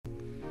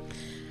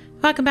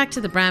Welcome back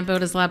to the Brand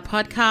Builders Lab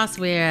podcast.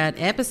 We're at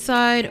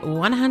episode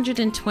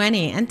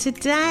 120, and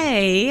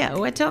today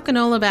we're talking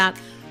all about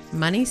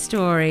money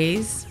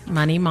stories,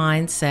 money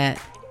mindset,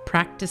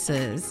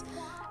 practices,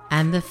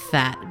 and the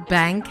fat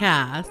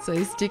banker.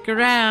 So stick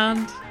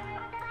around.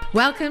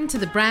 Welcome to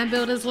the Brand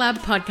Builders Lab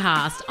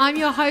podcast. I'm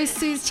your host,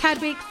 Suze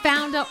Chadwick,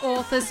 founder,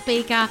 author,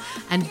 speaker,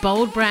 and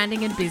bold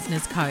branding and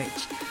business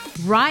coach.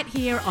 Right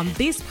here on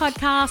this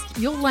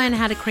podcast, you'll learn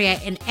how to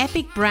create an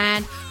epic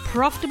brand,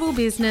 profitable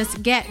business,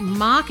 get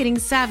marketing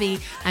savvy,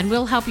 and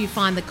we'll help you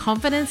find the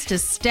confidence to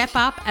step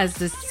up as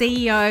the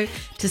CEO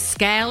to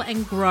scale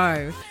and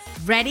grow.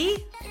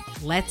 Ready?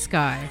 Let's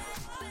go.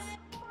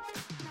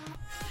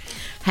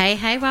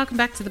 Hey, welcome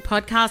back to the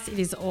podcast. It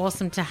is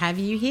awesome to have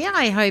you here.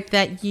 I hope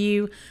that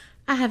you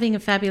are having a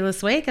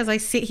fabulous week. As I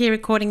sit here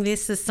recording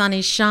this, the sun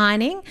is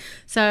shining,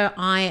 so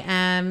I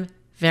am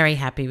very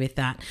happy with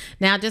that.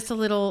 Now, just a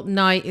little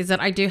note is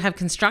that I do have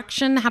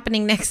construction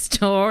happening next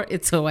door.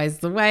 It's always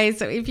the way.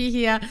 So if you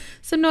hear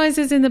some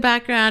noises in the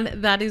background,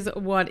 that is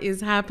what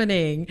is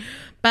happening.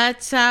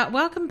 But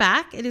welcome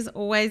back. It is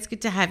always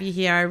good to have you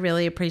here. I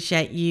really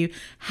appreciate you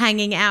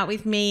hanging out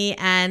with me.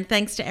 And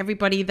thanks to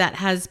everybody that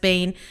has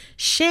been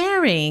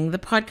sharing the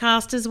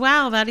podcast as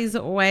well. That is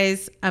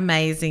always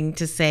amazing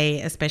to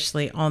see,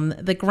 especially on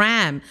the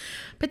gram.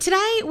 But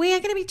today we are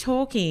going to be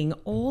talking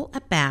all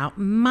about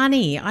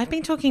money. I've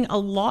been talking a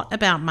lot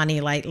about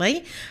money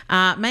lately,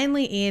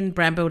 mainly in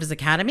Brand Builders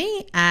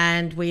Academy.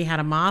 And we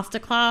had a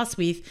masterclass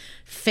with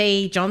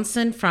Fee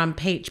Johnson from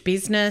Peach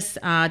Business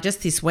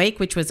just this week,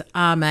 which was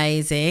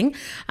amazing.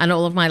 And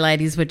all of my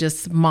ladies were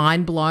just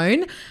mind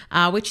blown,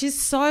 which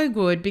is so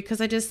good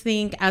because I just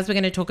think, as we're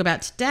going to talk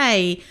about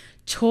today,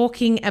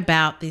 talking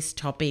about this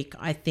topic,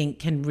 I think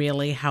can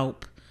really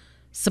help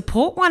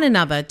support one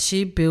another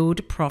to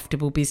build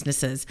profitable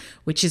businesses,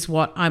 which is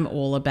what I'm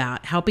all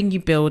about, helping you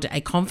build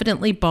a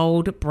confidently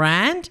bold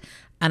brand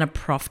and a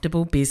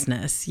profitable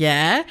business.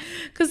 Yeah,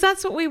 because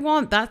that's what we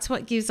want. That's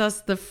what gives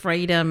us the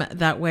freedom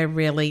that we're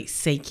really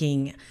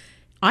seeking,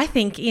 I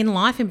think, in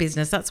life and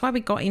business. That's why we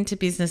got into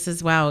business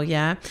as well.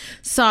 Yeah.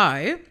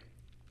 So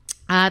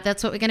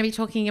that's what we're going to be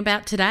talking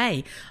about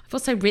today. I've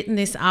also written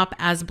this up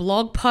as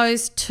blog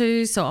post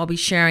too, so I'll be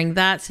sharing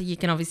that. So you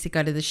can obviously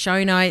go to the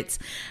show notes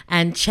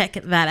and check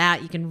that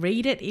out. You can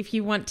read it if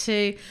you want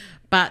to,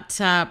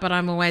 but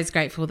I'm always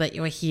grateful that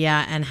you're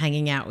here and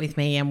hanging out with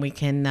me, and we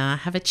can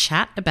have a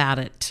chat about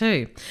it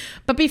too.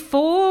 But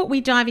before we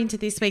dive into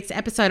this week's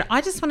episode,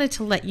 I just wanted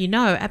to let you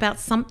know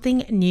about something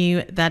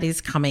new that is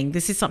coming.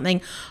 This is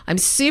something I'm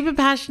super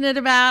passionate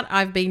about.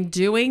 I've been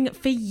doing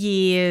for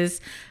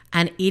years,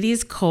 and it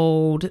is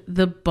called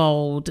the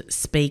Bold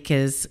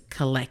Speakers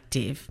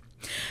Collective.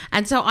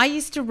 And so I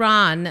used to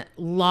run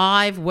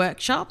live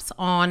workshops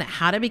on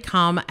how to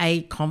become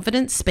a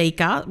confident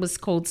speaker. It was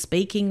called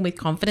Speaking with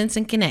Confidence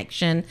and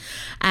Connection.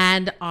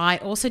 And I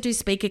also do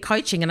speaker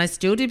coaching, and I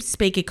still do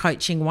speaker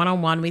coaching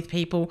one-on-one with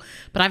people.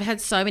 But I've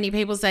had so many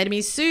people say to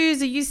me,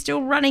 Suze, are you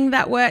still running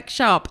that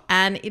workshop?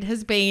 And it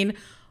has been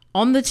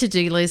on the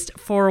to-do list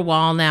for a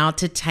while now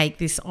to take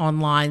this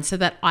online so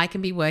that I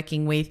can be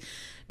working with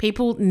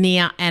people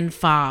near and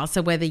far.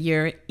 So whether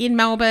you're in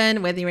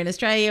Melbourne, whether you're in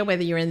Australia,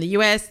 whether you're in the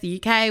US,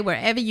 the UK,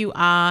 wherever you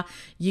are,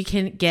 you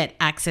can get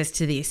access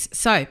to this.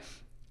 So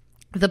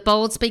the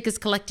Bold Speakers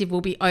Collective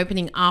will be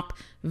opening up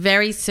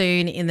very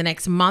soon in the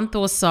next month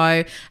or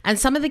so. And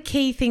some of the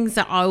key things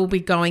that I will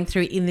be going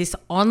through in this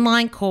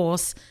online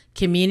course,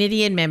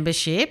 community and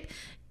membership,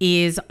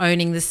 is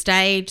owning the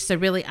stage. So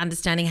really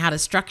understanding how to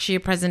structure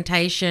your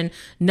presentation,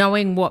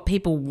 knowing what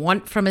people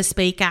want from a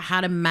speaker,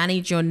 how to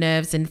manage your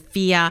nerves and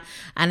fear,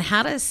 and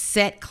how to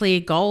set clear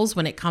goals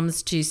when it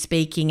comes to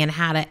speaking and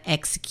how to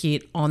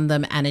execute on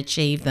them and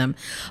achieve them.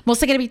 I'm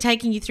also going to be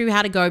taking you through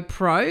how to go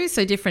pro,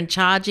 so different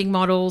charging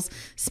models,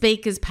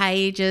 speakers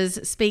pages,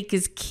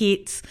 speakers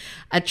kits,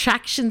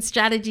 attraction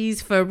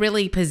strategies for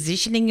really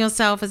positioning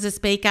yourself as a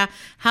speaker,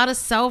 how to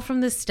sell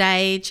from the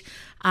stage,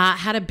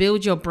 how to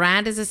build your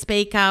brand as a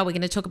speaker. We're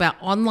going to talk about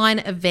online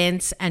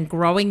events and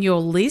growing your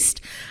list,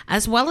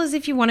 as well as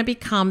if you want to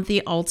become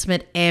the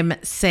ultimate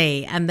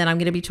MC. And then I'm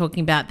going to be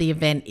talking about the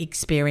event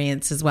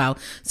experience as well.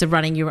 So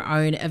running your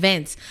own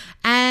events.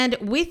 And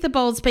with the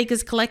Bold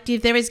Speakers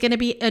Collective, there is going to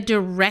be a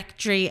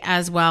directory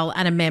as well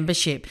and a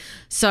membership,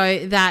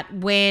 so that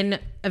when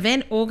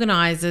event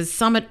organizers,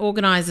 summit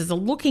organizers are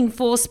looking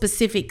for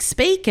specific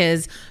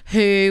speakers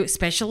who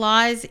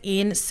specialize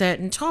in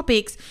certain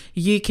topics,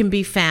 you can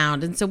be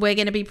found. And so we're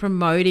going to be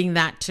promoting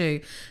that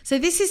too. So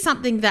this is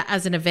something that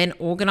as an event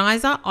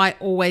organizer, I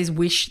always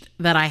wished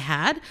that I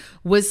had,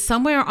 was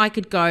somewhere I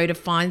could go to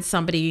find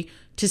somebody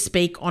to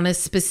speak on a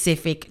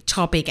specific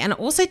topic, and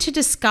also to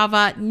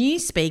discover new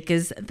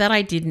speakers that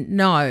I didn't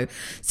know.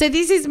 So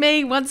this is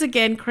me once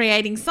again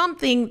creating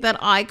something that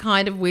I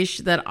kind of wish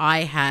that I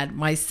had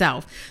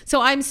myself.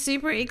 So I'm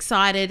super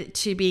excited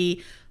to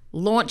be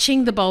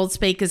launching the Bold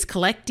Speakers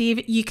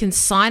Collective. You can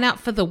sign up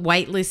for the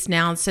waitlist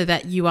now so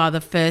that you are the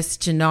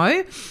first to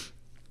know.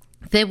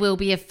 There will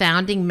be a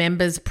founding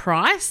members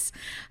price,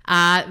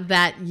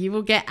 that you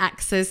will get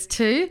access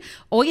to.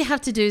 All you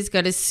have to do is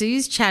go to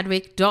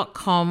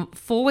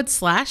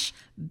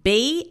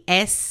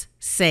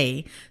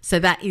susechadwick.com/BSC. So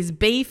that is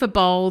B for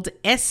bold,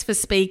 S for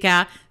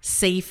speaker,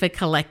 C for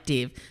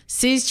collective.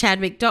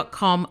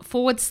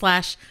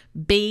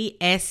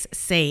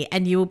 susechadwick.com/BSC.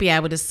 And you will be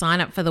able to sign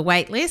up for the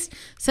wait list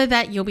so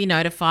that you'll be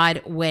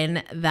notified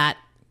when that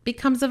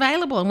becomes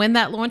available and when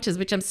that launches,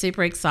 which I'm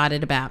super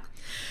excited about.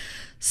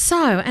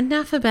 So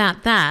enough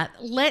about that.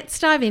 Let's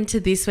dive into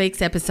this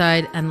week's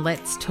episode and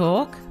let's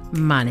talk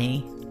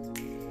money.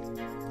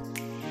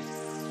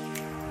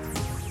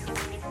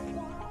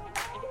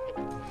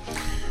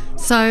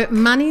 So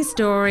money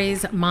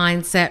stories,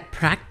 mindset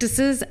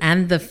practices,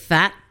 and the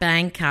fat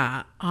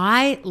banker.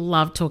 I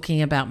love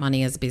talking about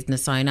money as a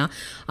business owner.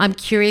 I'm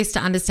curious to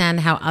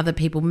understand how other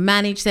people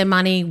manage their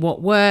money,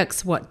 what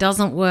works, what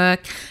doesn't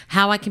work,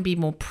 how I can be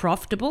more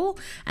profitable,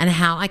 and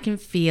how I can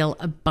feel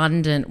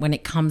abundant when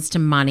it comes to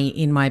money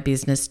in my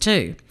business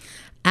too.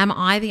 Am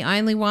I the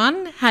only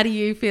one? How do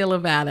you feel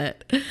about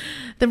it?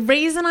 The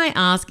reason I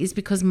ask is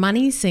because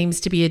money seems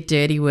to be a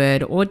dirty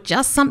word or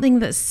just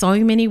something that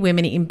so many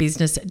women in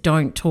business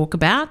don't talk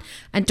about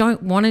and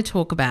don't want to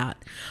talk about.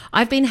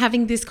 I've been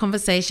having this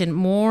conversation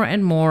more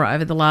and more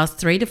over the last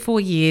 3 to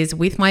 4 years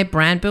with my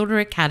Brand Builder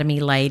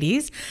Academy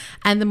ladies,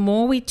 and the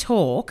more we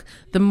talk,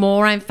 the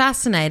more I'm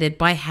fascinated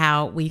by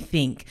how we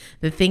think,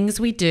 the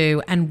things we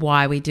do, and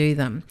why we do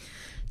them.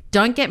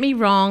 Don't get me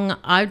wrong,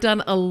 I've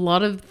done a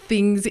lot of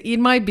things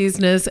in my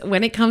business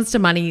when it comes to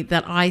money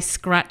that I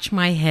scratch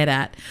my head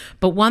at.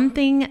 But one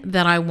thing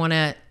that I want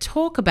to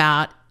talk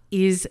about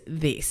is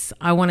this.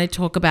 I want to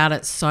talk about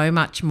it so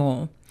much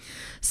more.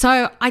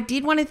 So I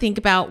did want to think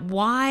about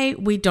why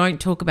we don't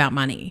talk about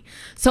money.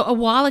 So a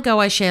while ago,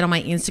 I shared on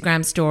my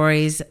Instagram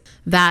stories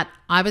that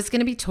I was going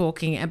to be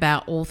talking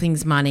about all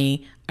things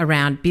money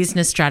around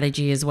business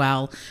strategy as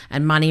well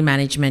and money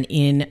management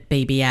in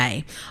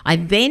BBA. I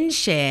then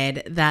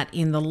shared that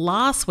in the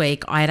last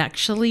week, I had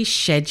actually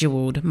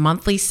scheduled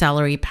monthly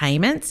salary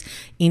payments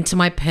into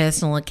my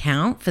personal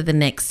account for the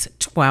next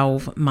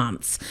 12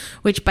 months,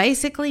 which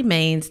basically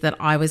means that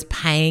I was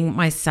paying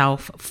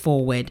myself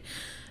forward.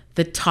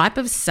 The type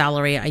of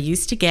salary I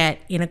used to get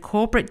in a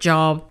corporate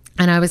job,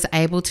 and I was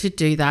able to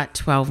do that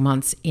 12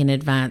 months in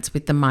advance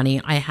with the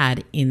money I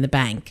had in the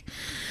bank.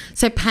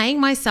 So paying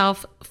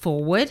myself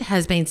forward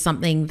has been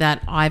something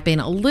that I've been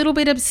a little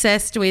bit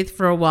obsessed with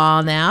for a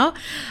while now.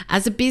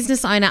 As a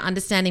business owner,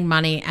 understanding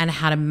money and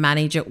how to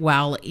manage it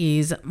well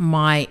in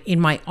my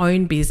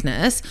own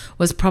business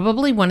was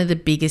probably one of the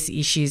biggest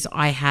issues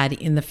I had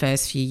in the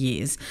first few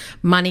years.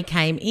 Money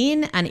came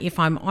in, and if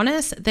I'm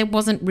honest, there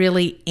wasn't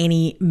really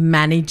any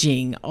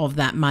managing of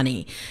that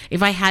money.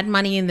 If I had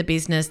money in the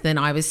business, then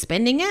I was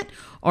spending it,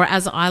 or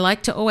as I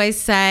like to always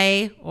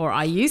say, or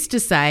I used to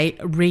say,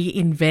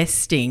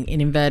 reinvesting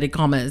in inverted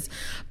commas.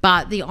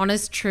 But the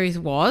honest truth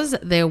was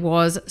there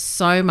was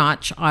so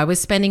much I was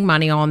spending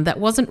money on that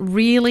wasn't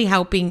really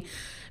helping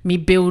me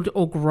build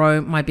or grow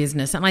my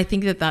business. And I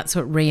think that that's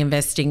what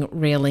reinvesting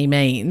really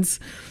means.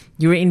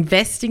 You're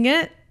investing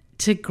it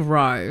to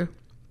grow,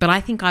 but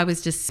I think I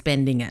was just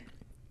spending it.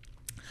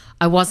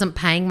 I wasn't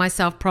paying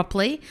myself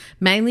properly,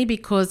 mainly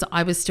because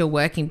I was still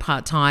working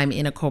part-time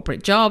in a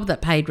corporate job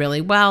that paid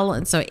really well.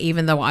 And so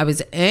even though I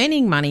was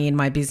earning money in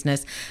my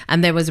business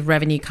and there was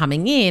revenue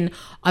coming in,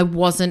 I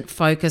wasn't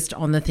focused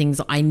on the things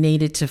I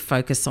needed to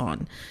focus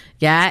on.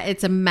 Yeah,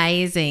 it's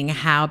amazing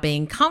how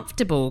being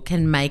comfortable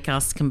can make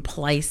us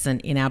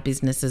complacent in our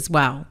business as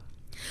well.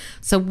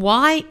 So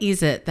why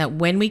is it that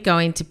when we go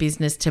into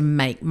business to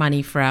make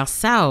money for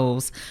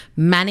ourselves,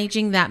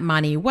 managing that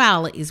money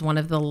well is one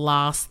of the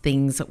last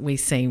things that we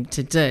seem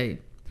to do?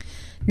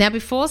 Now,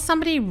 before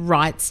somebody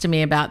writes to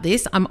me about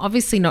this, I'm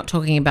obviously not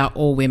talking about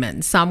all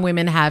women. Some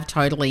women have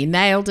totally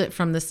nailed it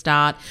from the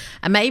start,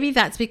 and maybe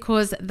that's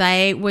because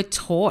they were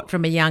taught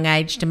from a young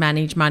age to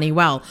manage money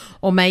well,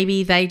 or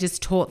maybe they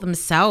just taught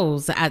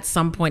themselves at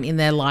some point in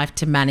their life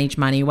to manage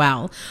money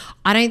well.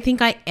 I don't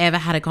think I ever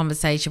had a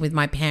conversation with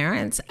my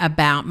parents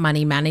about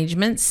money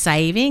management,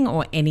 saving,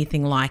 or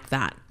anything like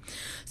that.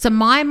 So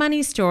my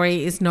money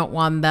story is not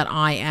one that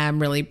I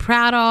am really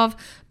proud of,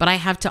 but I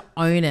have to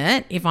own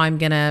it if I'm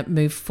going to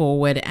move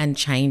forward and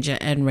change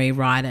it and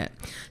rewrite it.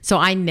 So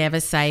I never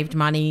saved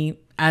money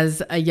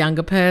as a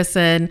younger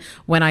person.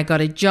 When I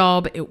got a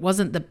job, it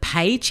wasn't the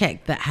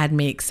paycheck that had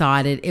me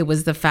excited. It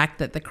was the fact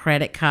that the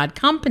credit card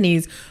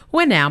companies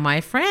were now my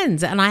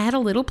friends, and I had a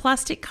little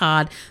plastic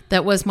card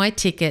that was my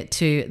ticket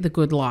to the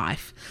good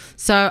life.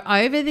 So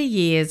over the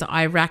years,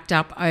 I racked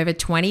up over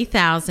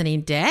 $20,000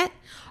 in debt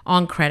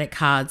on credit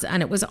cards.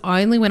 And it was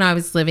only when I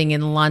was living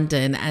in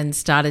London and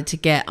started to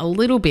get a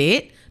little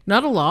bit,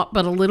 not a lot,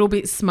 but a little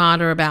bit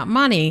smarter about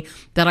money,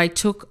 that I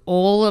took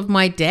all of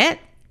my debt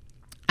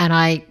and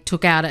I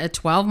took out a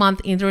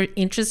 12-month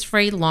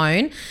interest-free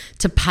loan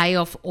to pay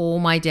off all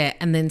my debt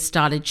and then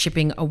started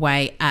chipping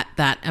away at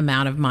that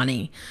amount of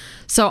money.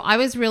 So I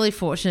was really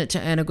fortunate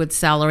to earn a good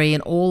salary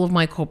in all of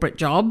my corporate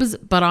jobs,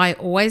 but I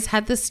always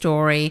had the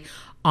story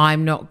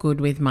I'm not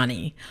good with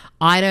money.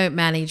 I don't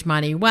manage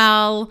money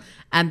well,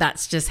 and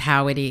that's just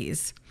how it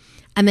is.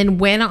 And then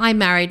when I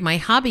married my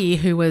hubby,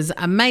 who was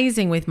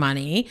amazing with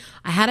money,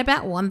 I had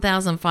about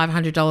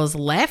 $1,500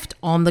 left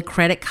on the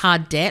credit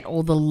card debt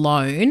or the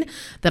loan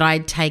that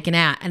I'd taken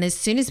out. And as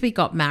soon as we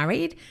got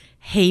married,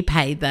 he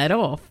paid that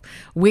off,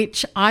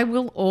 which I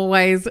will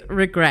always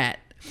regret.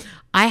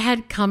 I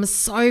had come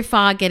so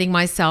far getting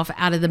myself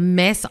out of the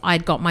mess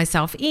I'd got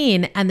myself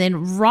in, and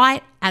then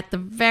right at the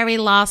very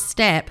last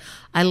step,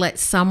 I let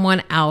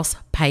someone else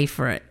pay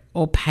for it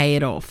or pay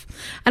it off.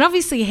 And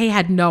obviously he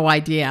had no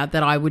idea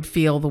that I would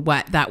feel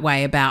that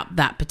way about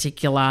that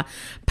particular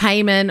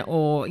payment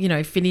or,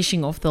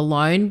 finishing off the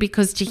loan,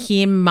 because to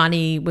him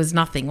money was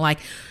nothing. Like,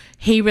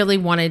 he really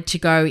wanted to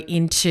go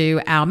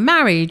into our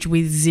marriage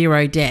with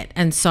zero debt.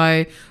 And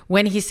so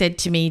when he said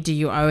to me, do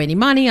you owe any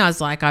money? I was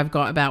like, I've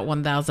got about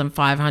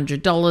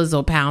 $1,500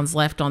 or pounds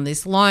left on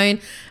this loan.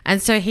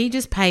 And so he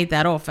just paid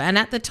that off. And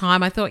at the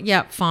time I thought,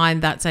 yeah, fine,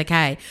 that's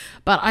okay.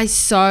 But I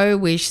so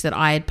wish that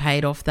I had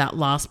paid off that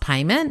last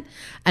payment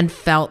and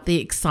felt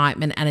the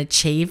excitement and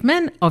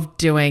achievement of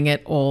doing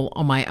it all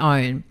on my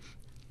own.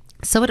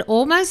 So it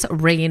almost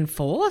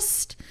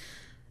reinforced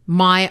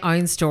my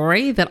own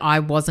story that I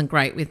wasn't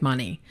great with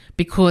money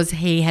because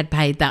he had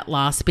paid that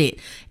last bit,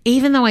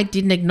 even though I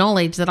didn't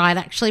acknowledge that I'd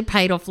actually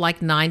paid off like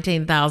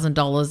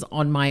 $19,000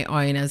 on my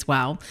own as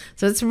well.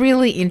 So it's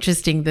really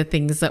interesting, the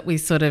things that we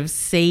sort of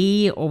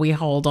see or we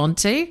hold on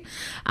to.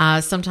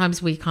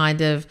 Sometimes we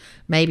kind of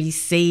maybe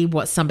see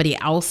what somebody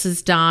else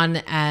has done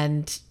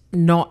and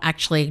not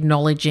actually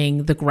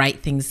acknowledging the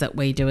great things that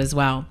we do as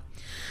well.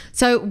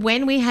 So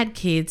when we had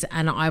kids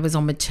and I was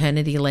on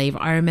maternity leave,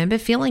 I remember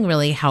feeling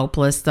really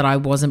helpless that I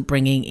wasn't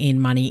bringing in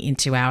money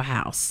into our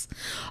house.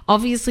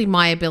 Obviously,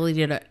 my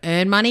ability to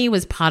earn money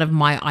was part of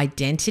my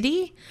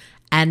identity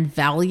and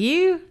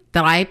value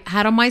that I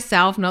had on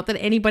myself, not that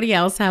anybody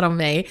else had on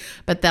me,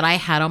 but that I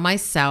had on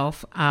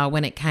myself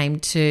when it came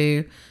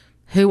to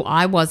who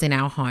I was in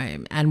our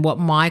home and what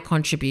my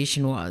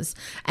contribution was.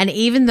 And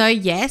even though,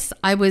 yes,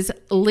 I was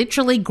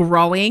literally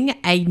growing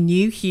a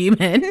new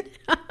human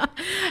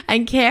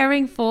and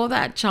caring for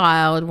that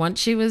child once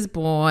she was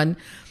born,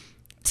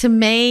 to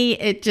me,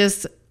 it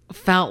just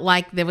felt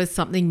like there was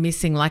something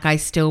missing, like I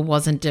still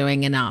wasn't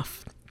doing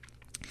enough.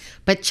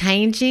 But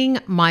changing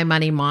my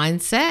money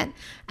mindset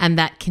and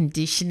that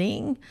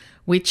conditioning,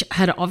 which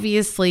had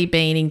obviously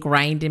been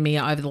ingrained in me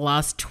over the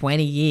last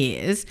 20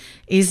 years,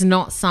 is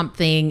not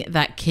something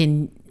that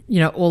can,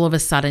 all of a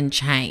sudden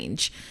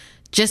change.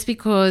 Just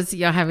because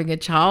you're having a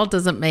child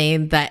doesn't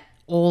mean that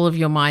all of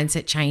your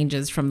mindset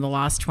changes from the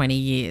last 20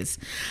 years.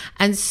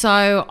 And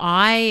so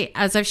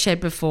as I've shared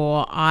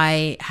before,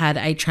 I had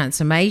a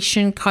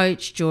transformation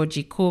coach,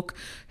 Georgie Cook,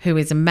 who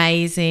is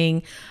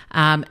amazing,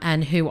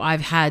 and who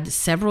I've had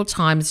several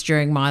times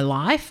during my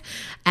life.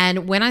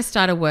 And when I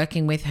started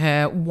working with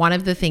her, one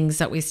of the things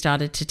that we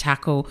started to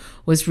tackle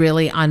was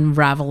really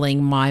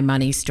unraveling my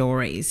money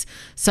stories.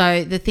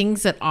 So the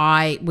things that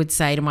I would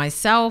say to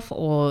myself,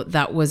 or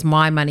that was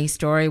my money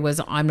story, was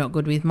I'm not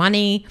good with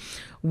money.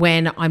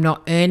 When I'm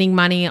not earning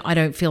money, I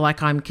don't feel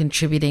like I'm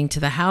contributing to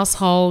the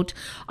household.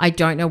 I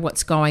don't know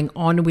what's going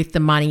on with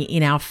the money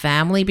in our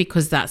family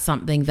because that's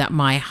something that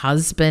my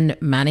husband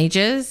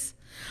manages.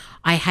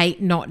 I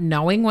hate not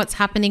knowing what's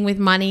happening with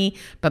money,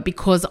 but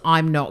because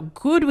I'm not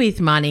good with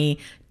money,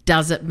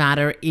 does it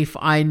matter if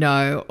I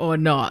know or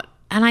not?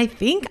 And I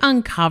think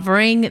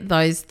uncovering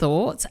those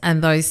thoughts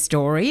and those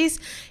stories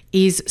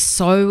is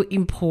so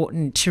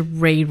important to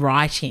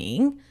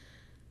rewriting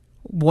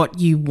what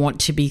you want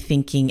to be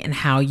thinking and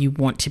how you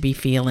want to be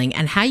feeling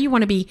and how you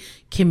want to be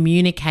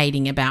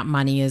communicating about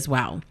money as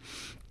well.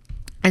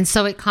 And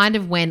so it kind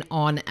of went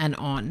on and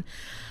on.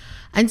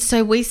 And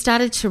so we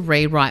started to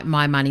rewrite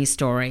my money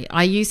story.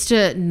 I used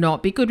to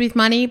not be good with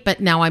money, but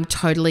now I'm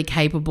totally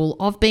capable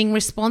of being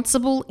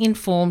responsible,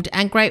 informed,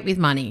 and great with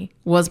money,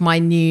 was my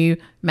new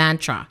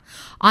mantra.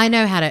 I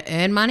know how to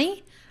earn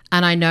money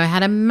and I know how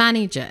to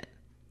manage it.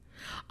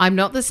 I'm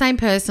not the same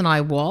person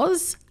I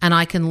was, and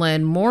I can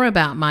learn more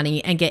about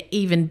money and get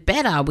even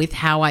better with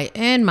how I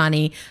earn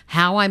money,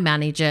 how I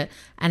manage it,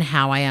 and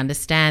how I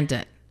understand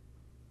it.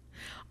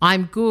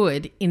 I'm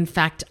good. In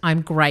fact,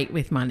 I'm great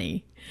with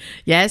money.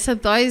 Yeah, so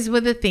those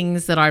were the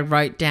things that I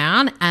wrote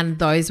down, and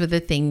those were the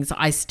things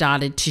I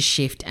started to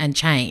shift and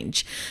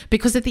change.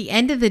 Because at the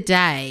end of the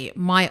day,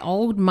 my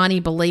old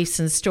money beliefs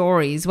and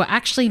stories were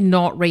actually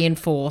not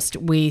reinforced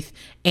with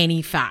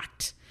any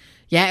fact.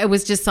 Yeah, it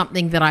was just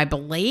something that I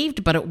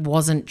believed, but it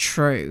wasn't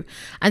true.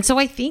 And so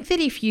I think that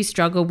if you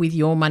struggle with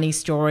your money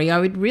story, I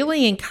would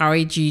really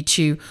encourage you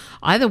to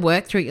either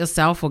work through it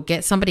yourself or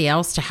get somebody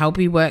else to help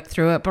you work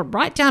through it, but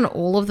write down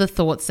all of the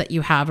thoughts that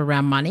you have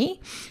around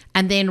money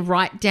and then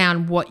write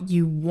down what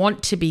you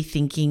want to be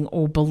thinking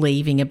or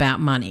believing about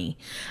money.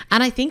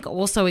 And I think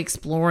also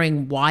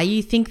exploring why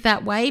you think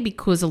that way,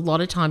 because a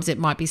lot of times it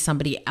might be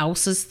somebody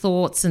else's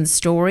thoughts and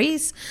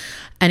stories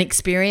and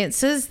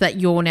experiences that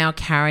you're now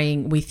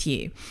carrying with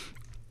you.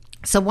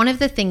 So one of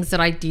the things that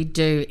I did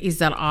do is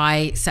that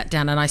I sat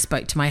down and I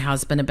spoke to my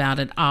husband about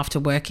it after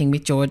working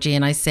with Georgie,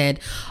 and I said,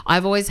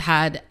 I've always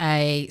had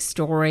a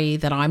story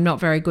that I'm not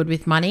very good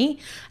with money,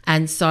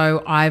 and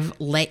so I've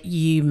let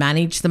you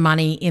manage the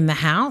money in the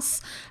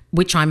house,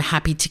 which I'm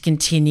happy to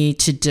continue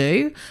to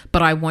do,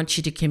 but I want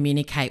you to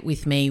communicate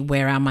with me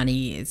where our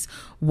money is,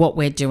 what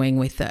we're doing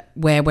with it,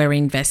 where we're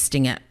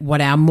investing it,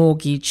 what our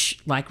mortgage,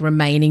 like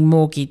remaining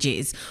mortgage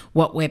is,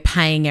 what we're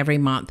paying every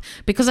month.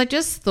 Because I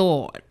just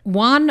thought,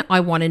 one, I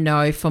want to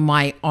know for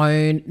my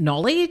own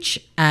knowledge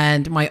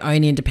and my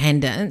own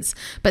independence.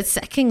 But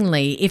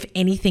secondly, if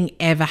anything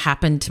ever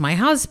happened to my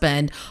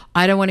husband,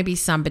 I don't want to be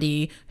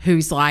somebody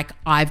who's like,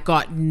 I've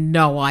got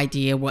no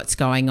idea what's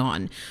going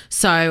on.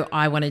 So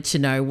I wanted to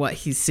know what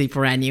his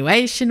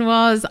superannuation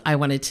was. I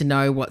wanted to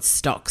know what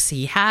stocks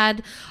he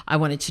had. I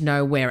wanted to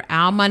know where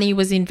our money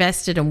was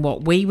invested and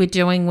what we were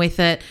doing with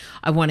it.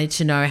 I wanted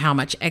to know how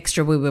much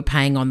extra we were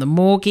paying on the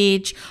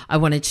mortgage. I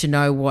wanted to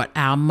know what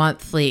our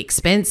monthly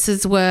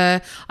expenses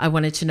were. I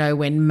wanted to know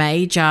when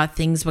major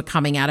things were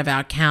coming out of our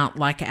account,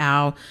 like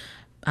our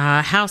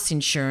house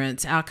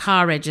insurance, our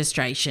car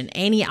registration,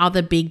 any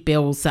other big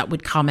bills that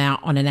would come out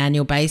on an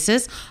annual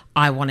basis.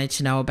 I wanted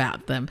to know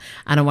about them,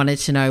 and I wanted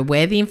to know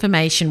where the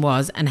information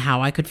was and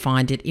how I could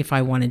find it if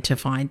I wanted to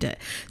find it.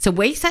 So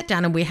we sat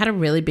down and we had a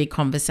really big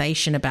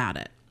conversation about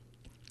it.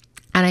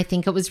 And I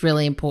think it was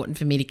really important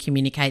for me to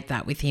communicate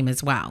that with him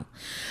as well.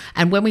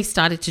 And when we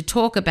started to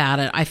talk about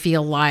it, I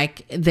feel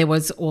like there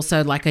was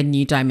also like a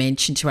new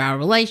dimension to our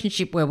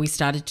relationship where we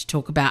started to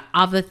talk about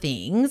other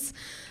things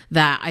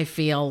that I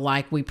feel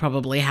like we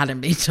probably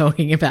hadn't been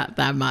talking about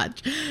that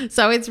much.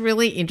 So it's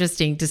really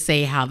interesting to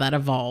see how that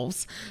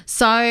evolves.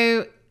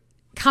 So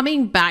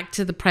coming back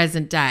to the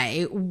present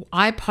day,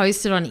 I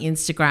posted on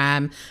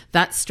Instagram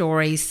that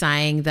story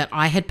saying that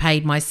I had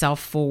paid myself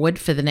forward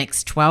for the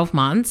next 12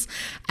 months,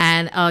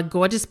 and a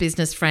gorgeous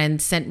business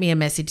friend sent me a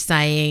message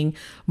saying,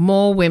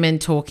 more women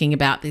talking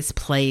about this,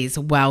 please.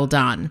 Well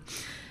done.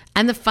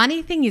 And the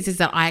funny thing is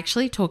that I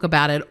actually talk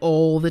about it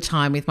all the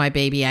time with my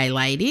BBA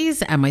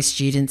ladies and my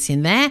students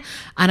in there.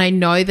 And I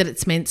know that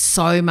it's meant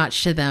so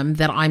much to them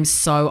that I'm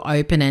so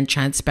open and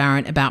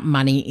transparent about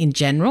money in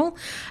general.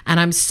 And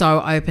I'm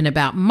so open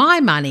about my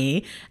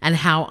money and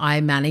how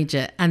I manage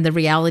it and the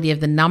reality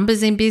of the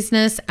numbers in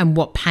business and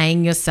what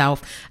paying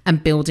yourself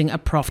and building a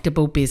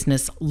profitable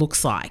business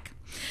looks like.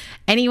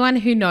 Anyone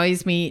who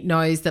knows me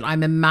knows that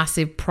I'm a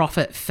massive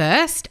profit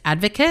first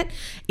advocate.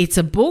 It's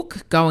a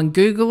book. Go and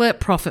Google it,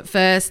 Profit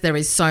First. There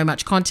is so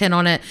much content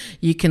on it.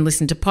 You can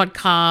listen to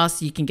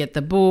podcasts. You can get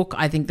the book.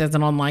 I think there's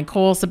an online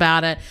course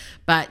about it.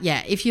 But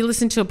yeah, if you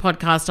listen to a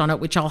podcast on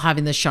it, which I'll have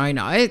in the show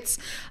notes,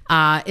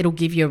 it'll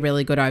give you a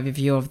really good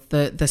overview of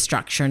the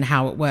structure and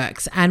how it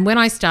works. And when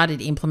I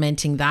started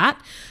implementing that,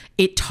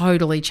 it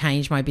totally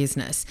changed my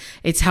business.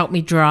 It's helped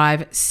me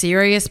drive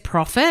serious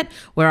profit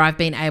where I've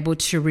been able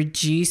to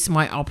reduce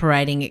my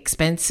operating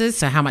expenses,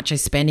 so how much I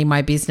spend in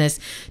my business,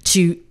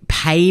 to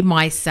pay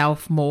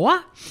myself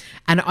more.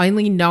 And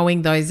only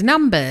knowing those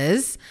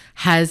numbers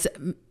has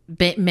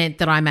meant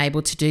that I'm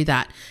able to do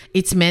that.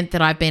 It's meant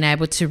that I've been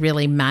able to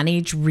really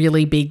manage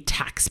really big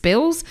tax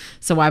bills.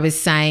 So I was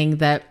saying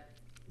that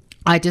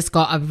I just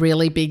got a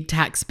really big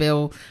tax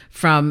bill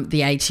from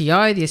the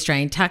ATO, the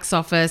Australian Tax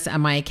Office,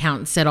 and my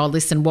accountant said, oh,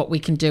 listen, what we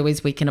can do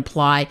is we can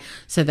apply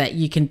so that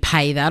you can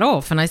pay that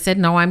off. And I said,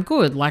 no, I'm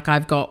good. Like,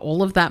 I've got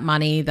all of that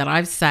money that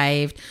I've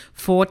saved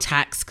for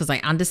tax because I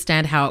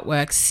understand how it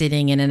works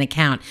sitting in an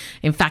account.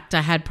 In fact,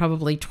 I had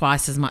probably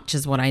twice as much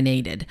as what I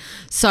needed.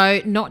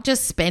 So not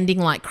just spending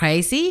like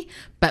crazy,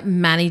 but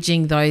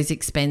managing those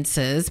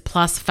expenses,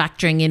 plus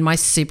factoring in my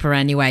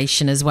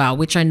superannuation as well,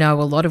 which I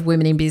know a lot of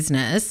women in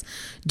business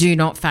do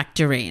not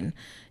factor in.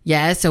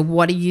 Yeah, so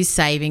what are you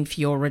saving for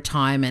your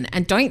retirement?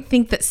 And don't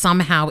think that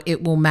somehow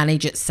it will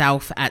manage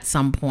itself at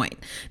some point.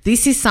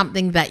 This is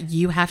something that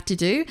you have to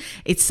do.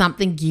 It's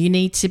something you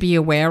need to be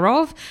aware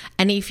of.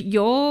 And if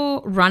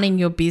you're running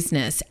your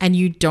business and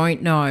you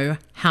don't know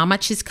how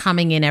much is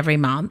coming in every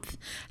month,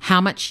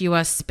 how much you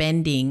are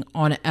spending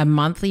on a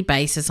monthly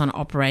basis on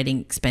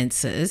operating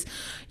expenses,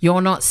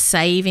 you're not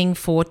saving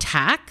for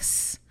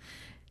tax,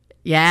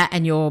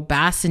 and your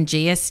BAS and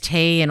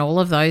GST and all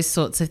of those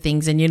sorts of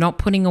things, and you're not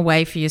putting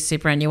away for your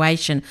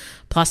superannuation,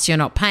 plus you're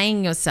not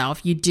paying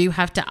yourself, you do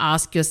have to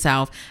ask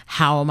yourself,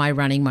 how am I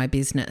running my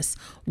business?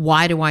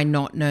 Why do I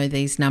not know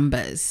these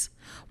numbers?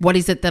 What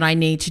is it that I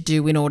need to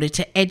do in order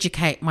to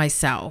educate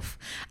myself?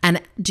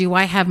 And do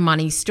I have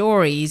money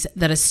stories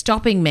that are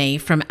stopping me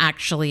from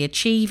actually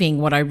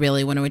achieving what I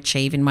really want to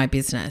achieve in my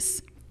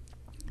business?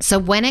 So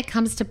when it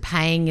comes to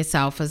paying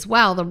yourself as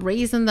well, the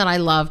reason that I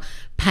love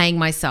paying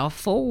myself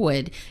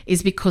forward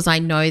is because I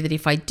know that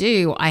if I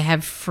do, I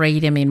have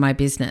freedom in my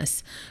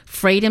business,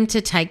 freedom to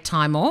take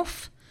time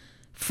off,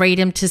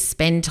 freedom to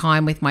spend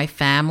time with my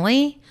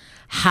family,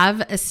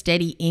 have a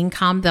steady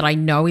income that I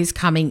know is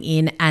coming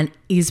in and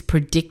is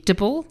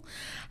predictable,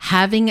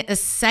 having a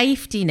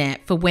safety net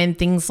for when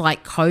things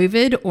like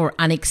COVID or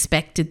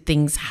unexpected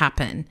things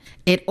happen.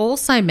 It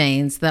also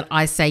means that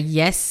I say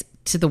yes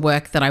to the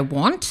work that I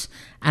want,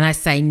 and I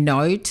say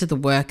no to the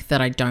work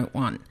that I don't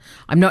want.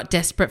 I'm not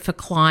desperate for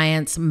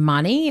clients,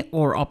 money,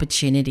 or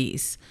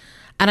opportunities.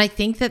 And I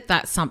think that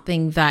that's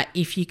something that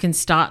if you can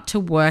start to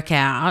work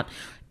out,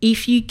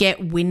 if you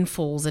get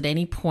windfalls at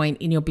any point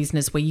in your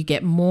business where you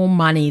get more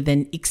money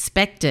than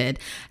expected,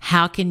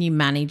 how can you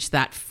manage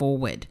that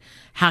forward?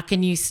 How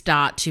can you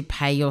start to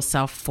pay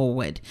yourself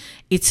forward?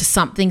 It's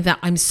something that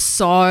I'm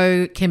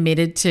so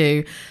committed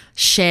to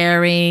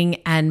sharing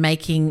and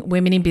making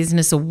women in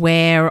business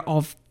aware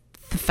of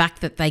the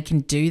fact that they can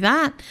do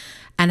that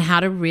and how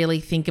to really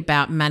think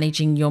about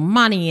managing your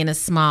money in a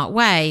smart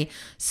way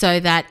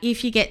so that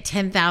if you get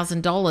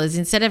 $10,000,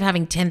 instead of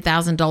having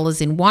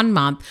 $10,000 in 1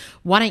 month,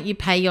 why don't you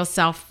pay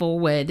yourself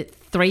forward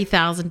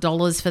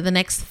 $3,000 for the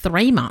next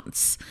 3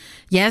 months?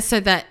 Yeah,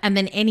 so that, and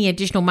then any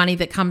additional money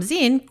that comes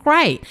in,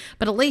 great.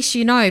 But at least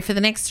you know for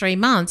the next 3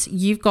 months,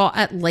 you've got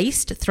at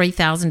least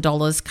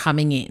 $3,000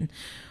 coming in,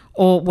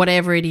 or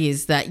whatever it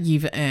is that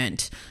you've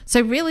earned. So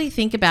really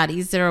think about,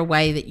 is there a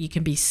way that you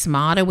can be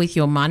smarter with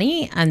your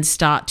money and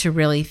start to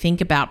really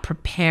think about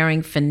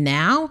preparing for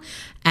now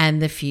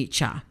and the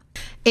future?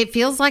 It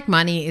feels like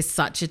money is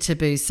such a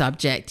taboo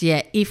subject,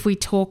 yet if we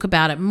talk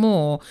about it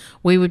more,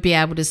 we would be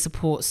able to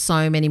support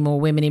so many more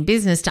women in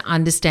business to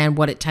understand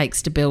what it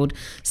takes to build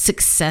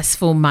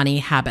successful money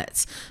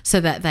habits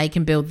so that they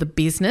can build the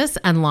business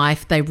and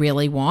life they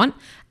really want,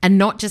 and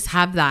not just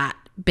have that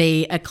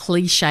be a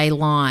cliche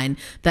line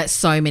that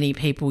so many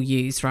people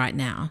use right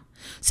now.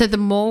 So the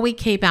more we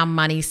keep our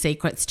money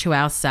secrets to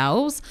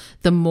ourselves,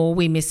 the more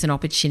we miss an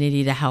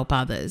opportunity to help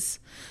others.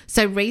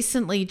 So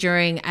recently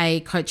during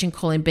a coaching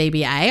call in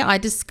BBA, I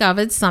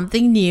discovered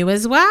something new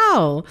as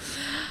well.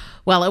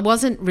 Well, it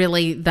wasn't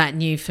really that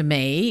new for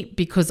me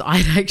because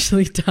I'd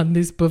actually done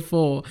this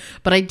before,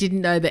 but I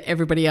didn't know that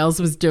everybody else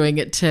was doing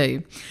it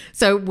too.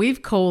 So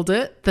we've called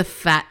it the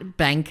fat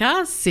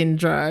banker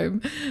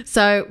syndrome.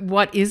 So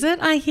what is it,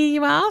 I hear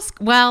you ask?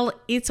 Well,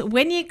 it's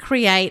when you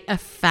create a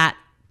fat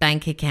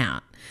bank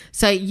account.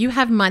 So you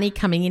have money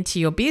coming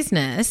into your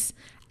business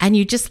and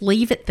you just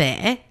leave it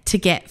there to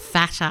get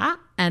fatter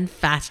and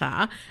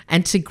fatter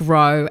and to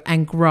grow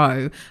and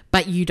grow,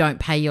 but you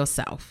don't pay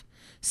yourself.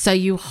 So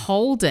you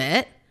hold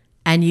it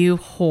and you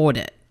hoard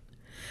it.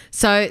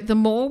 So the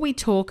more we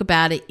talk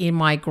about it in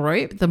my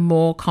group, the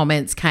more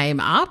comments came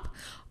up.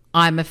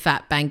 I'm a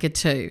fat banker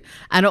too.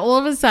 And all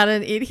of a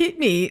sudden it hit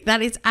me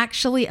that it's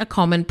actually a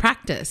common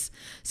practice.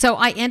 So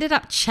I ended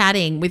up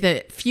chatting with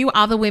a few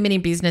other women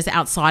in business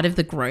outside of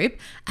the group,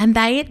 and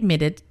they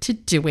admitted to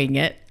doing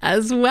it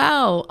as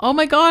well. Oh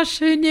my gosh,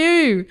 who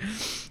knew?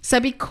 So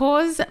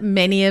because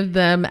many of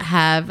them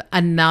have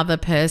another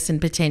person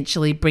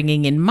potentially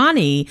bringing in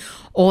money,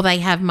 or they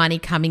have money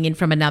coming in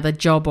from another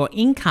job or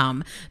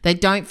income, they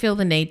don't feel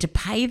the need to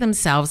pay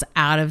themselves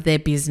out of their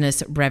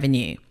business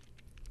revenue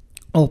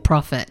or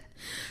profit.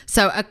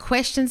 So a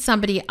question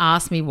somebody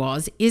asked me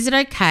was, is it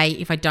okay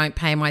if I don't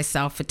pay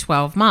myself for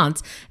 12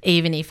 months,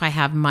 even if I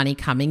have money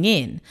coming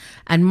in?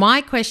 And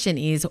my question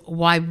is,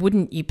 why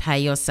wouldn't you pay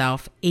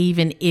yourself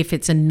even if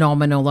it's a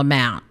nominal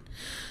amount?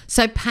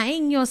 So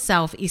paying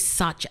yourself is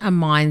such a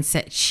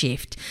mindset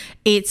shift.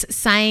 It's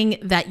saying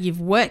that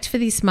you've worked for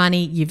this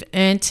money, you've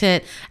earned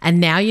it, and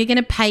now you're going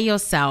to pay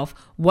yourself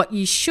what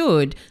you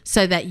should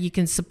so that you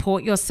can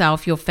support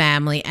yourself, your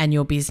family, and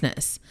your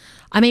business.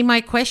 I mean,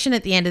 my question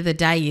at the end of the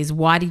day is,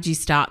 why did you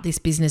start this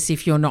business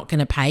if you're not going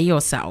to pay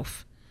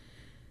yourself?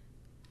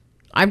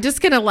 I'm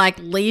just going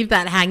to leave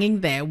that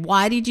hanging there.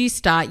 Why did you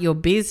start your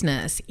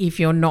business if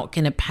you're not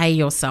going to pay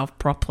yourself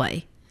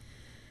properly?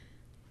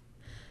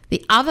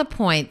 The other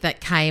point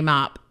that came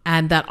up,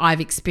 and that I've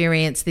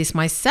experienced this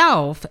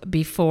myself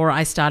before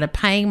I started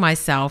paying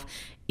myself,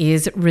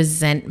 is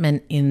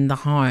resentment in the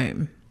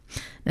home.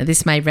 Now,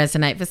 this may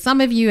resonate for some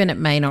of you and it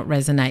may not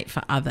resonate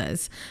for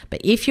others.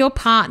 But if your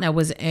partner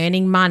was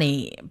earning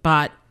money,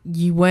 but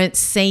you weren't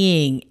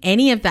seeing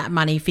any of that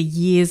money for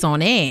years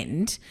on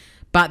end,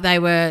 but they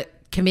were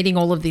committing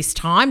all of this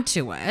time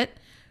to it,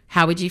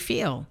 how would you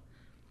feel?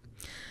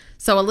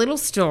 So a little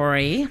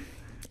story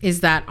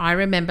is that I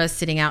remember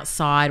sitting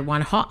outside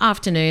one hot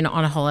afternoon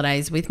on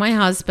holidays with my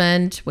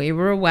husband. We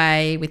were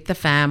away with the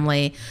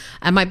family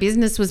and my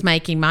business was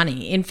making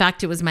money. In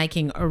fact, it was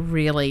making a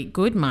really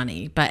good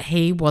money, but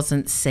he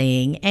wasn't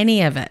seeing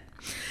any of it.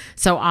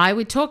 So I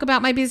would talk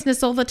about my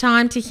business all the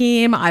time to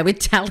him. I would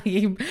tell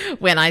him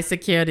when I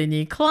secured a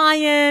new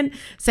client.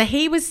 So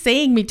he was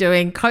seeing me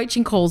doing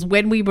coaching calls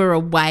when we were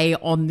away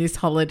on this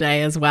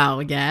holiday as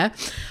well, yeah?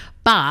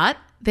 But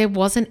there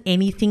wasn't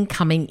anything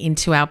coming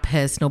into our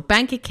personal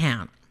bank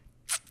account.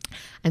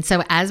 And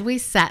so as we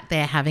sat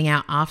there having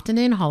our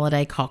afternoon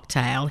holiday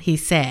cocktail, he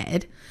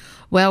said,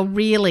 well,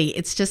 really,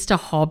 it's just a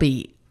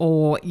hobby,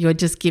 or you're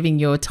just giving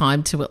your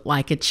time to it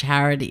like a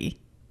charity.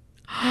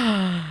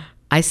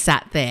 I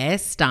sat there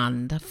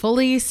stunned,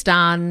 fully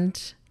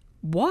stunned.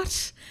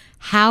 What?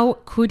 How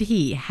could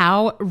he?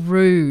 How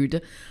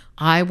rude.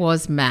 I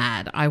was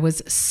mad. I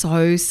was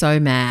so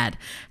mad.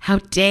 How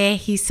dare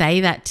he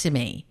say that to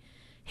me?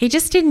 He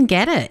just didn't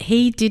get it.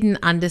 He didn't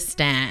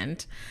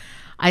understand.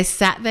 I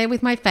sat there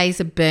with my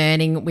face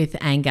burning with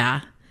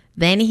anger.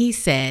 Then he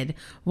said,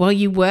 well,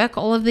 you work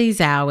all of these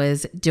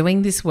hours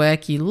doing this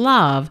work you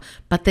love,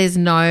 but there's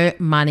no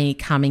money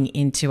coming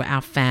into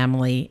our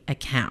family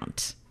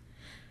account.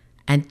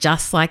 And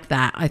just like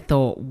that, I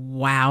thought,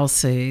 wow,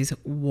 Suze,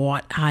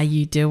 what are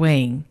you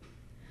doing?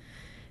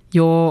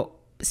 You're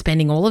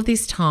spending all of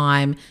this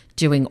time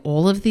doing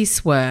all of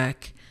this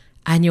work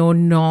and you're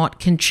not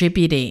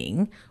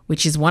contributing,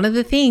 which is one of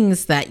the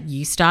things that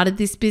you started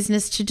this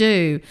business to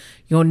do.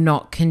 You're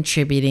not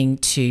contributing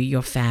to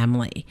your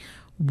family.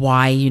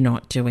 Why are you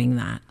not doing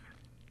that?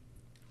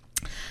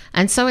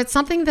 And so it's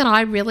something that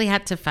I really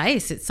had to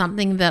face. It's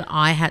something that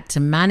I had to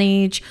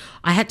manage.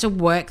 I had to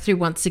work through,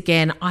 once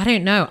again, I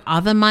don't know,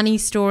 other money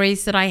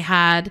stories that I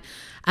had.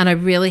 And I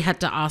really had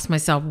to ask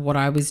myself what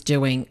I was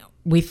doing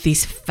with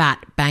this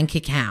fat bank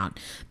account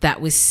that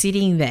was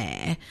sitting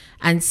there.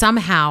 And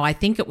somehow I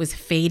think it was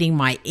feeding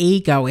my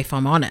ego, if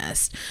I'm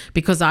honest,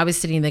 because I was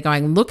sitting there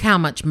going, look how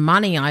much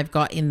money I've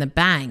got in the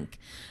bank.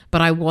 But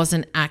I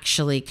wasn't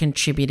actually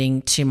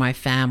contributing to my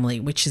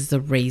family, which is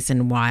the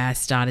reason why I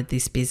started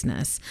this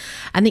business.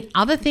 And the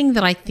other thing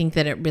that I think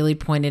that it really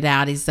pointed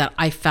out is that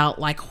I felt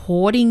like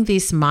hoarding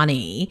this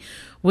money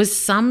was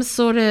some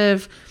sort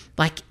of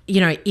like,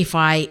 if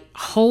I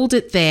hold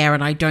it there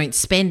and I don't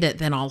spend it,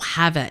 then I'll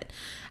have it.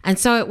 And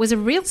so it was a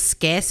real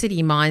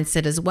scarcity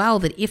mindset as well,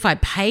 that if I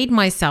paid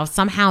myself,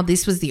 somehow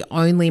this was the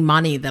only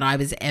money that I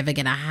was ever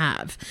going to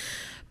have.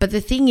 But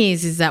the thing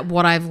is that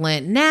what I've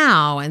learned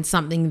now, and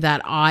something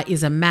that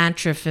is a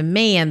mantra for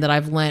me and that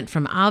I've learned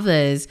from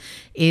others,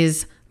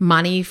 is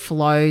money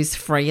flows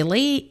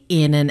freely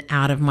in and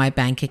out of my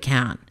bank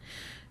account.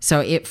 So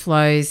it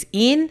flows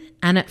in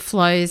and it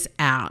flows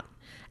out.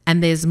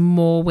 And there's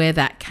more where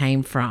that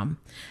came from.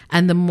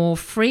 And the more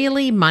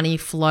freely money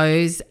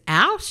flows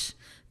out,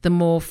 the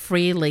more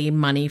freely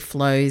money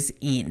flows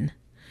in.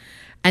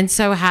 And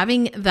so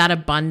having that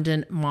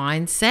abundant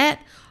mindset,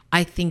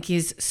 I think,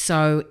 is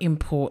so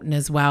important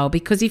as well,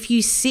 because if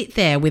you sit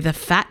there with a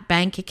fat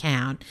bank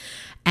account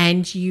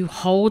and you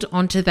hold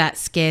onto that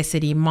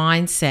scarcity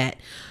mindset,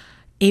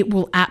 it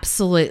will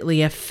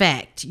absolutely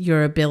affect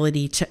your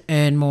ability to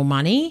earn more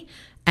money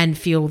and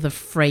feel the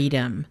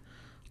freedom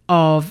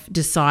of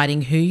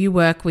deciding who you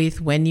work with,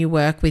 when you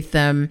work with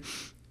them,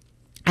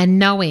 and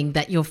knowing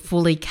that you're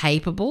fully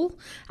capable.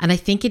 And I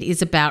think it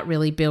is about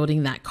really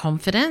building that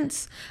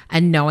confidence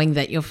and knowing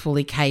that you're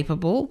fully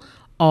capable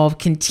of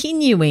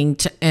continuing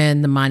to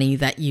earn the money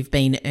that you've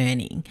been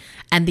earning,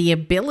 and the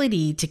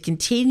ability to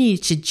continue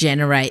to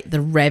generate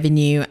the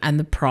revenue and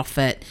the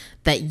profit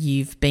that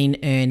you've been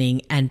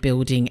earning and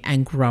building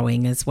and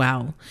growing as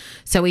well.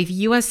 So if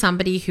you are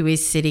somebody who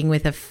is sitting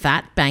with a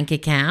fat bank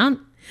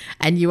account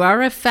and you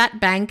are a fat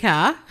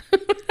banker,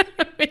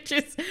 which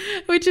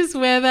is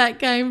where that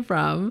came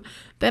from,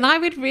 then I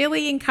would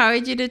really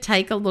encourage you to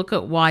take a look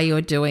at why you're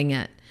doing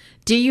it.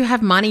 Do you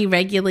have money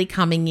regularly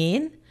coming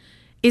in?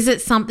 Is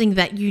it something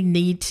that you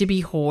need to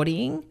be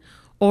hoarding?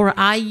 Or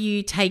are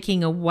you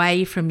taking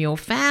away from your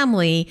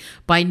family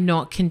by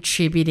not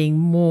contributing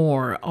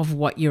more of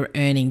what you're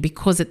earning?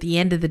 Because at the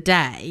end of the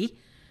day,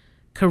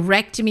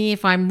 correct me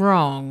if I'm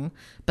wrong,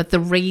 but the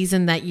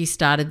reason that you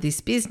started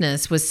this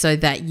business was so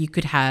that you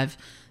could have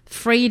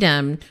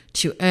freedom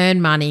to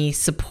earn money,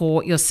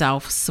 support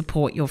yourself,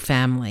 support your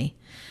family.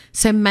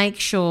 So make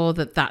sure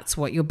that that's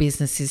what your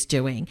business is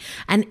doing.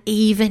 And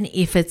even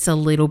if it's a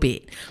little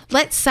bit,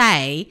 let's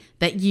say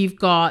that you've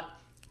got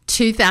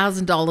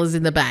 $2,000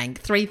 in the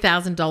bank,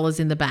 $3,000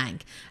 in the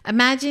bank.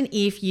 Imagine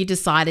if you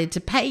decided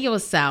to pay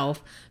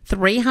yourself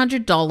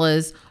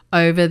 $300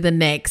 over the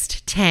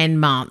next 10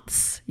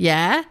 months.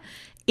 Yeah?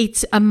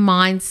 It's a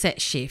mindset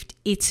shift.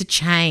 It's a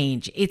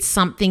change. It's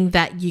something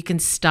that you can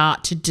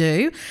start to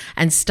do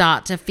and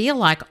start to feel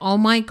like, oh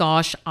my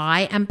gosh,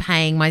 I am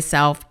paying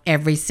myself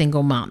every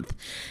single month.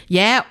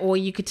 Yeah, or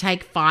you could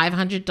take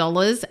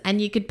 $500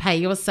 and you could pay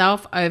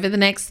yourself over the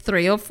next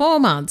 3 or 4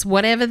 months,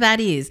 whatever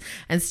that is,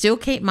 and still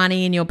keep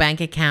money in your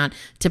bank account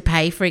to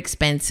pay for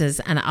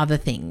expenses and other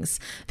things.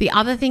 The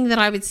other thing that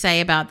I would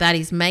say about that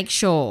is make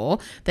sure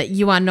that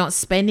you are not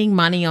spending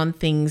money on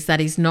things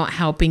that is not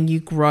helping you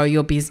grow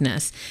your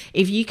business.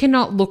 If you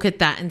cannot look at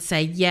that and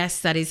say, yes,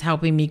 that is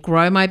helping me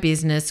grow my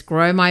business,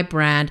 grow my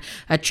brand,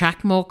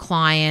 attract more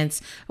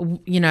clients,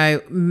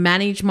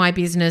 manage my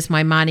business,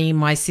 my money,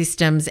 my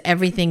systems,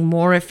 everything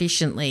more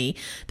efficiently,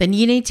 then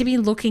you need to be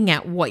looking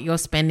at what you're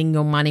spending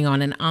your money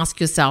on and ask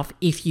yourself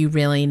if you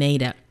really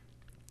need it.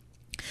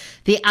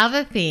 The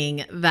other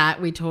thing that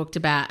we talked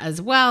about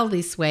as well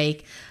this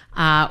week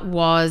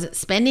was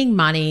spending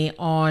money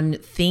on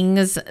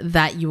things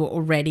that you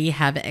already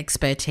have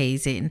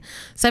expertise in.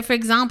 So for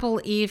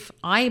example, if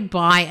I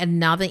buy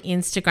another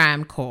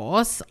Instagram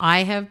course,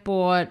 I have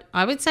bought,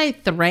 I would say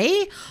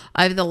 3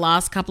 over the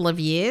last couple of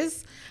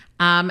years.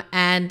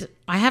 And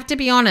I have to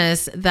be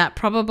honest that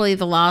probably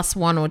the last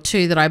one or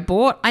two that I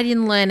bought, I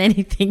didn't learn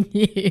anything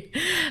new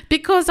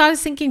because I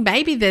was thinking,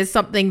 maybe there's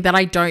something that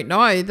I don't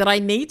know that I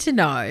need to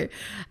know.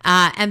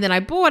 And then I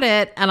bought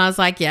it and I was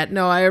like, yeah,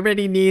 no, I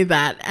already knew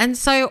that. And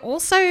so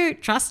also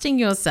trusting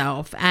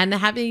yourself and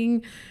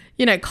having,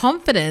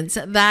 confidence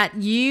that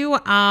you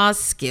are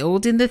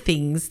skilled in the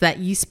things that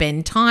you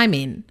spend time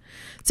in.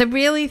 So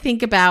really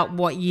think about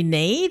what you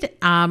need.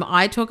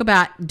 I talk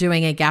about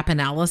doing a gap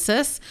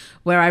analysis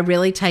where I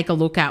really take a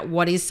look at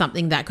what is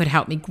something that could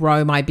help me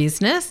grow my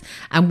business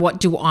and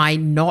what do I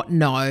not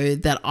know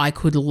that I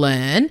could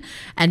learn,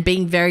 and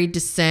being very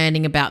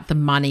discerning about the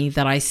money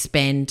that I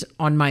spend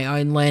on my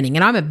own learning.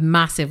 And I'm a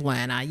massive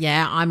learner.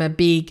 Yeah, I'm a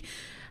big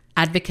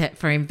advocate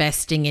for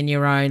investing in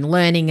your own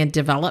learning and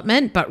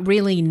development, but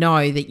really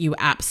know that you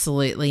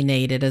absolutely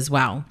need it as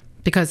well.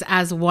 Because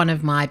as one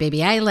of my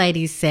BBA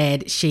ladies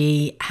said,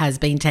 she has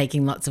been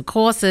taking lots of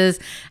courses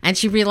and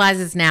she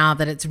realizes now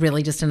that it's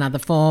really just another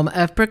form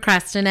of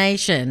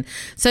procrastination.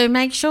 So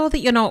make sure that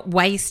you're not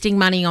wasting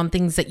money on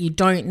things that you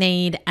don't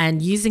need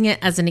and using it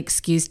as an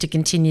excuse to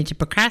continue to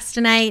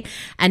procrastinate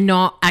and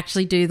not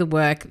actually do the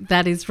work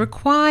that is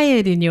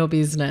required in your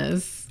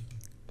business.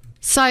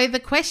 So the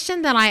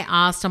question that I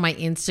asked on my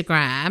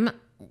Instagram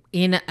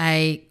in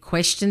a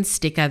question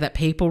sticker that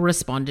people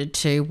responded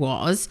to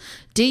was,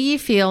 do you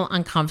feel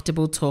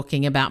uncomfortable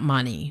talking about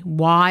money?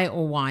 Why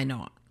or why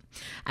not?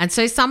 And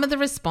so some of the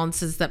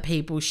responses that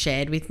people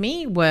shared with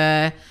me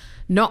were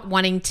not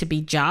wanting to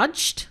be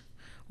judged,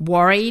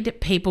 worried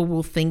people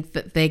will think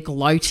that they're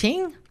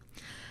gloating,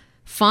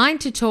 fine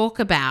to talk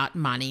about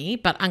money,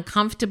 but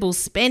uncomfortable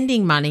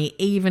spending money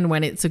even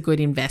when it's a good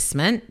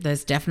investment.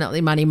 There's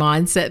definitely money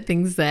mindset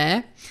things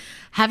there.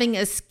 Having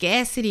a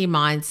scarcity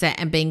mindset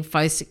and being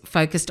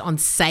focused on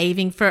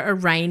saving for a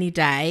rainy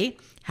day.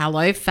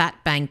 Hello, fat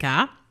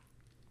banker.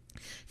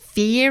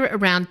 Fear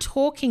around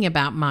talking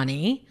about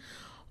money.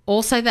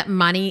 Also that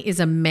money is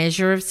a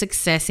measure of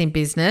success in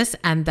business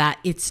and that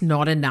it's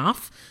not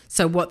enough.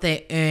 So what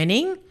they're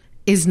earning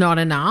is not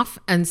enough,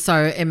 and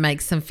so it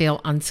makes them feel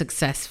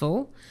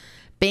unsuccessful.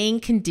 Being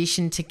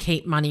conditioned to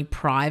keep money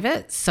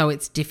private, so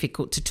it's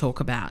difficult to talk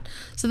about.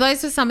 So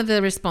those are some of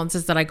the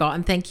responses that I got,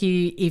 and thank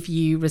you if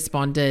you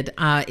responded.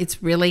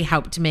 It's really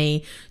helped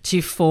me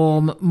to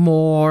form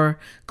more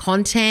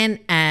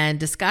content and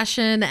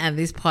discussion and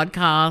this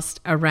podcast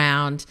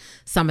around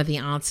some of the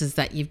answers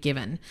that you've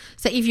given.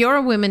 So if you're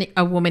a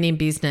woman in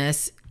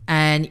business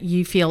and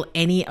you feel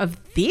any of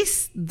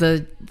this,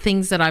 the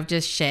things that I've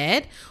just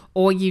shared,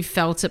 or you've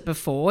felt it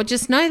before,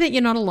 just know that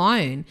you're not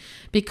alone,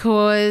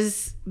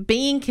 because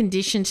being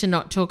conditioned to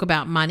not talk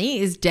about money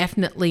is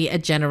definitely a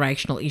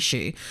generational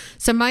issue.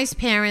 So most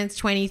parents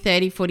 20,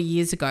 30, 40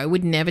 years ago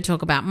would never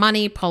talk about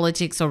money,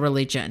 politics, or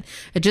religion.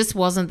 It just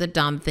wasn't the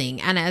done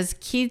thing. And as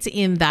kids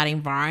in that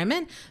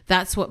environment,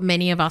 that's what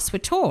many of us were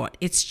taught.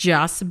 It's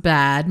just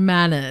bad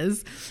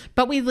manners.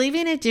 But we live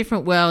in a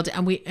different world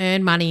and we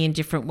earn money in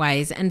different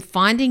ways, and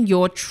finding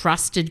your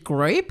trusted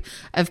group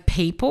of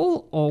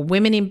people or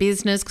women in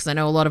business, because I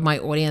know a lot of my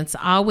audience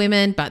are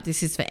women, but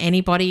this is for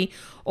anybody,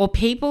 or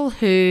people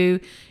who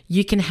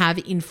you can have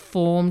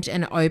informed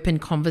and open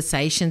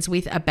conversations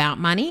with about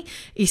money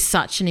is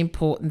such an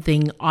important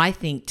thing, I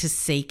think, to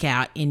seek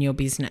out in your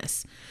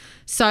business.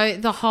 So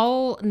the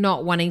whole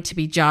not wanting to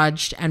be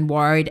judged and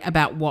worried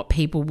about what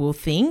people will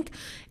think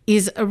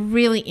is a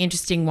really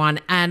interesting one.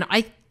 And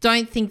I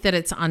don't think that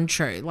it's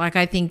untrue. Like,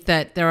 I think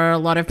that there are a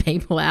lot of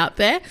people out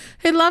there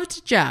who love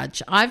to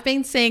judge. I've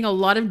been seeing a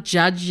lot of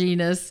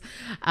judginess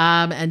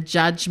and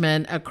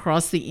judgment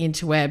across the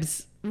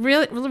interwebs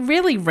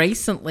really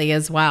recently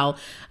as well.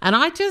 And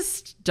I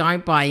just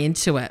don't buy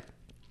into it.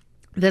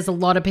 There's a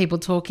lot of people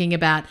talking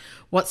about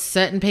what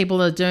certain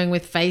people are doing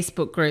with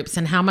Facebook groups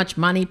and how much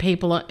money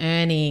people are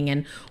earning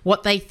and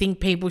what they think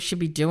people should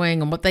be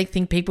doing and what they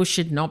think people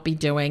should not be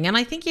doing. And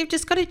I think you've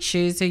just got to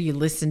choose who you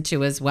listen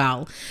to as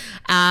well.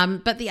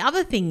 But the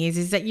other thing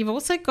is that you've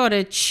also got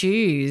to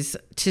choose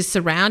to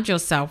surround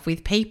yourself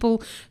with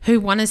people who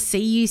want to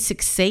see you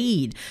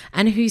succeed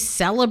and who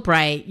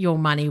celebrate your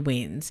money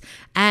wins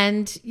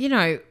and,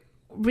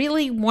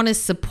 really want to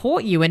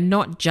support you and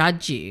not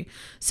judge you.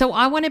 So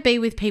I want to be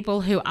with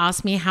people who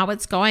ask me how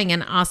it's going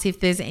and ask if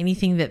there's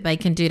anything that they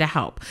can do to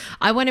help.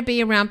 I want to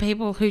be around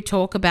people who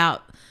talk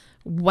about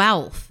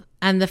wealth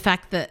and the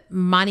fact that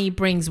money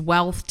brings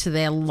wealth to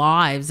their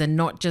lives and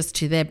not just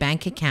to their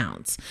bank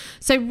accounts.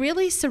 So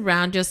really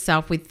surround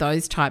yourself with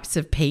those types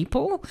of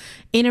people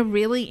in a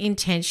really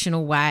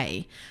intentional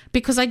way,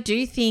 because I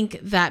do think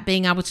that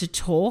being able to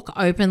talk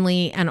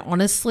openly and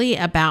honestly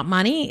about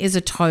money is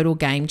a total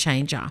game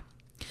changer.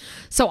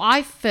 So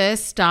I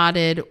first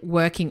started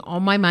working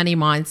on my money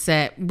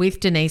mindset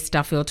with Denise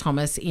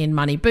Duffield-Thomas in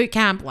Money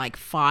Bootcamp like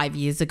 5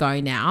 years ago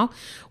now,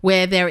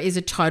 where there is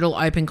a total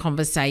open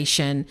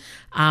conversation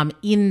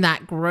in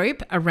that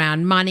group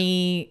around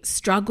money,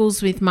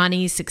 struggles with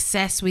money,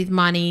 success with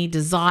money,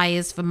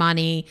 desires for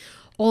money,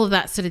 all of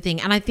that sort of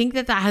thing. And I think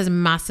that has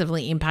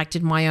massively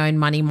impacted my own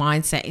money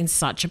mindset in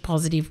such a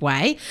positive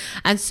way.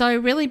 And so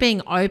really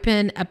being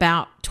open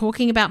about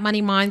talking about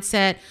money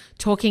mindset,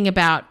 talking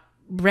about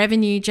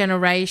revenue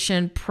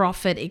generation,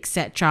 profit,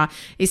 etc.,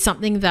 is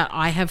something that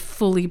I have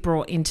fully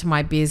brought into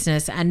my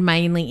business and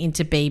mainly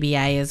into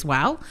BBA as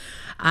well,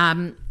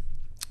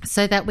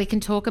 so that we can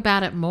talk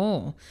about it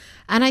more.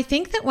 And I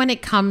think that when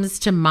it comes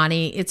to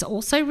money, it's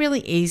also really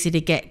easy to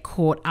get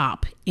caught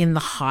up in the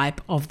hype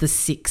of the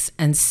 6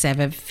 and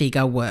 7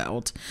 figure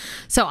world.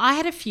 So I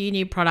had a few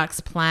new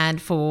products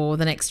planned for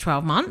the next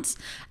 12 months,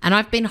 and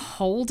I've been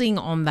holding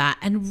on that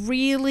and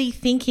really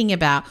thinking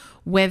about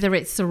whether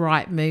it's the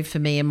right move for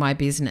me and my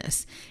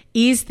business.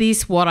 Is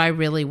this what I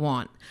really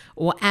want?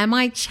 Or am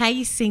I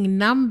chasing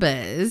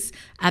numbers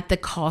at the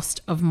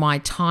cost of my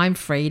time,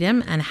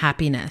 freedom, and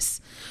happiness?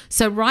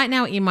 So right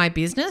now in my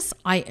business,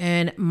 I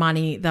earn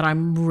money that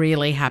I'm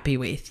really happy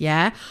with.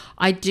 Yeah,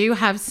 I do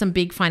have some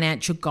big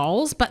financial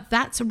goals, but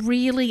that's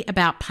really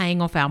about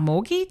paying off our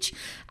mortgage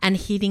and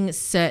hitting a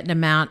certain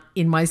amount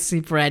in my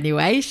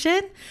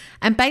superannuation,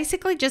 and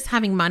basically just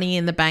having money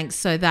in the bank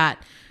so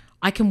that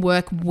I can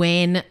work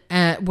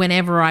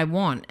whenever I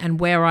want and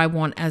where I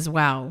want as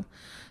well.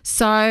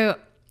 So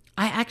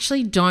I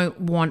actually don't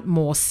want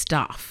more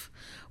stuff.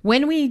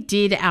 When we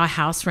did our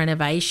house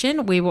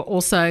renovation, we were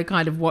also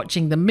kind of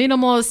watching the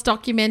Minimalist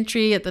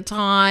documentary at the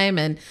time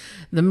and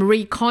the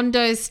Marie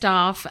Kondo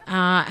stuff.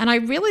 And I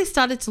really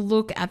started to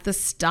look at the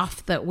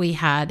stuff that we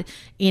had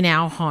in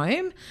our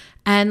home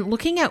and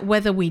looking at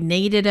whether we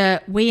needed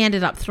it. We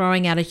ended up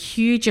throwing out a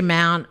huge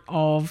amount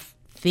of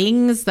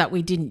things that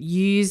we didn't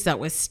use that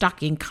were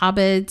stuck in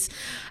cupboards.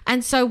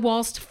 And so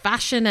whilst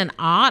fashion and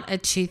art are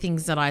two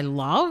things that I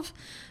love,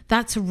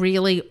 that's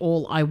really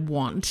all I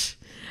want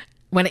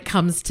when it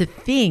comes to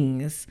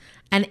things.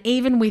 And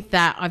even with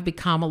that, I've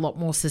become a lot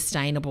more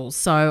sustainable.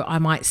 So I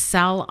might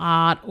sell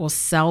art or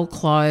sell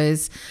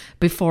clothes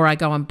before I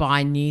go and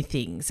buy new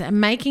things,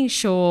 and making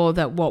sure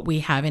that what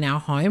we have in our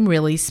home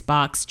really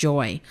sparks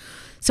joy.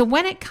 So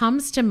when it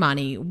comes to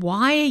money,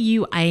 why are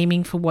you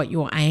aiming for what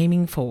you're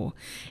aiming for?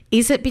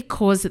 Is it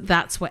because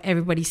that's what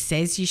everybody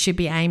says you should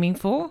be aiming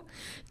for?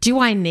 Do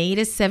I need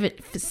a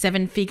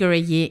seven figure a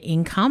year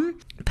income?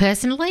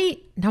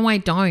 Personally, no, I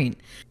don't.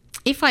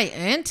 If I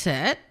earned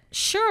it,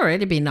 sure,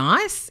 it'd be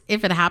nice.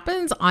 If it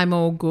happens, I'm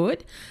all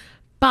good.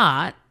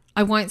 But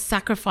I won't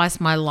sacrifice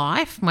my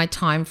life, my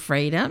time,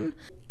 freedom,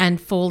 and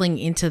falling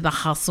into the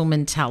hustle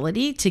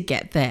mentality to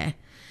get there.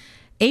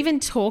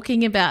 Even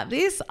talking about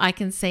this, I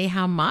can see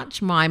how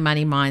much my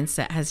money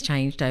mindset has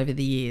changed over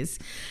the years.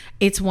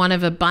 It's one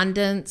of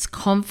abundance,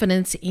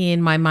 confidence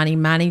in my money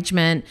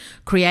management,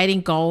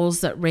 creating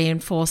goals that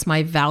reinforce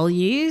my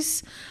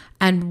values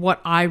and what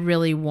I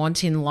really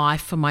want in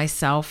life for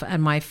myself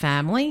and my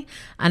family.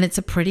 And it's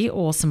a pretty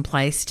awesome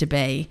place to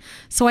be.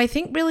 So I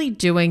think really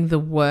doing the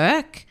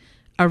work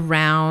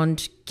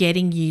around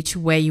getting you to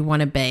where you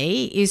want to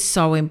be is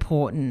so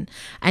important.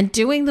 And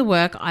doing the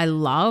work I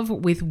love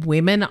with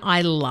women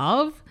I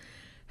love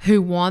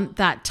who want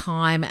that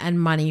time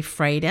and money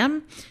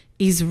freedom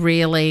is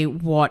really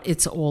what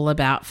it's all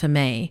about for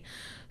me.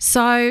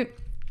 So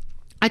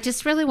I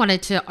just really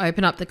wanted to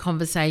open up the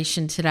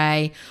conversation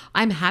today.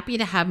 I'm happy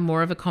to have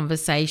more of a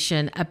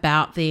conversation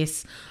about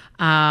this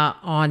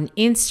on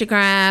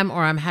Instagram,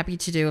 or I'm happy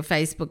to do a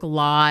Facebook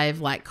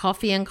Live, like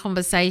coffee and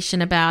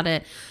conversation about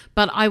it.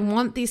 But I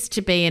want this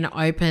to be an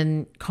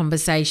open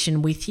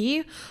conversation with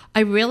you. I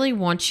really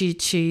want you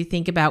to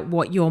think about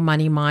what your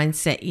money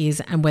mindset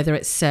is and whether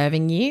it's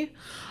serving you.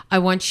 I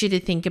want you to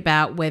think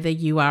about whether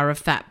you are a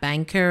fat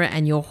banker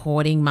and you're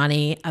hoarding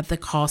money at the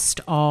cost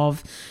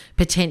of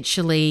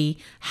potentially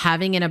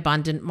having an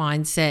abundant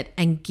mindset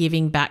and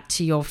giving back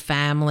to your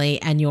family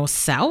and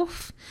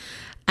yourself.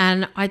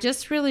 And I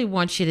just really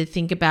want you to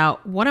think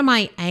about, what am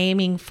I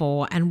aiming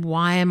for and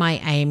why am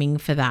I aiming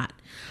for that?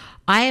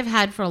 I have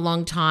had for a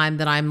long time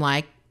that I'm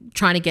like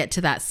trying to get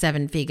to that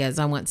 7 figures.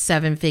 I want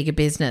 7-figure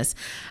business.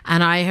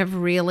 And I have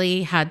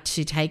really had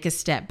to take a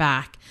step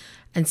back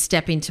and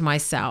step into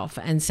myself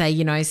and say,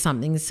 you know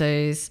something,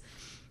 Suze,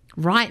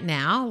 right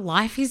now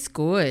life is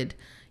good.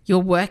 You're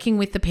working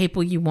with the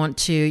people you want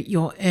to.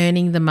 You're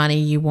earning the money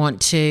you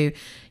want to.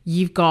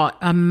 You've got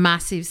a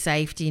massive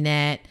safety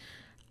net.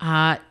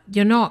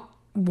 You're not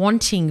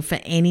wanting for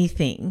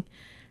anything.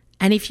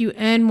 And if you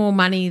earn more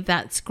money,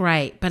 that's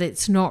great, but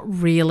it's not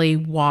really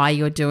why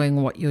you're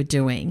doing what you're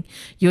doing.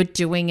 You're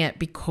doing it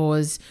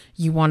because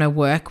you want to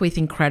work with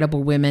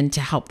incredible women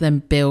to help them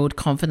build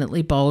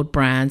confidently bold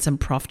brands and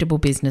profitable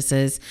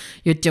businesses.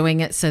 You're doing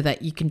it so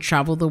that you can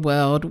travel the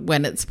world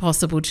when it's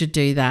possible to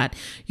do that.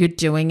 You're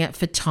doing it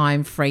for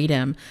time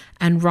freedom.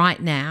 And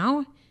right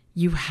now,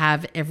 you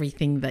have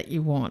everything that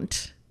you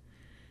want.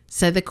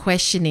 So the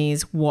question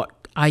is,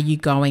 what are you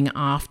going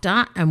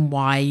after and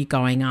why are you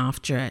going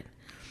after it?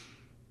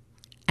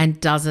 And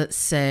does it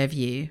serve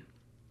you?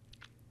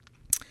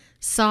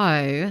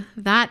 So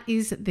that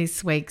is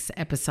this week's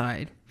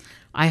episode.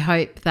 I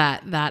hope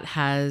that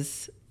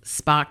has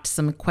sparked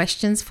some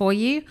questions for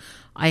you.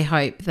 I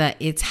hope that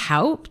it's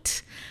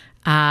helped.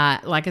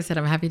 Like I said,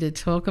 I'm happy to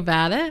talk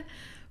about it.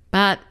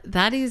 But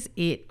that is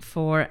it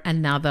for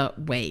another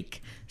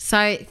week.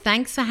 So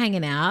thanks for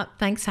hanging out.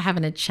 Thanks for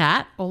having a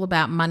chat all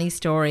about money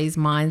stories,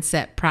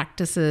 mindset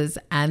practices,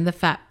 and the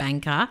Fat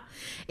Banker.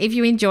 If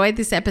you enjoyed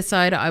this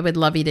episode, I would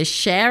love you to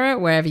share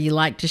it wherever you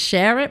like to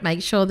share it.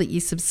 Make sure that you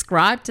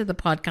subscribe to the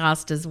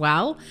podcast as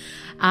well.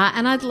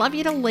 And I'd love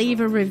you to leave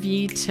a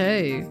review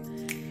too.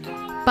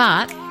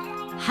 But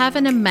have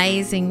an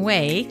amazing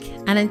week.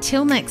 And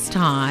until next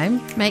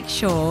time, make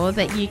sure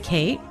that you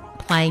keep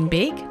playing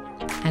big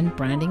and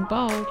branding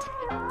bold.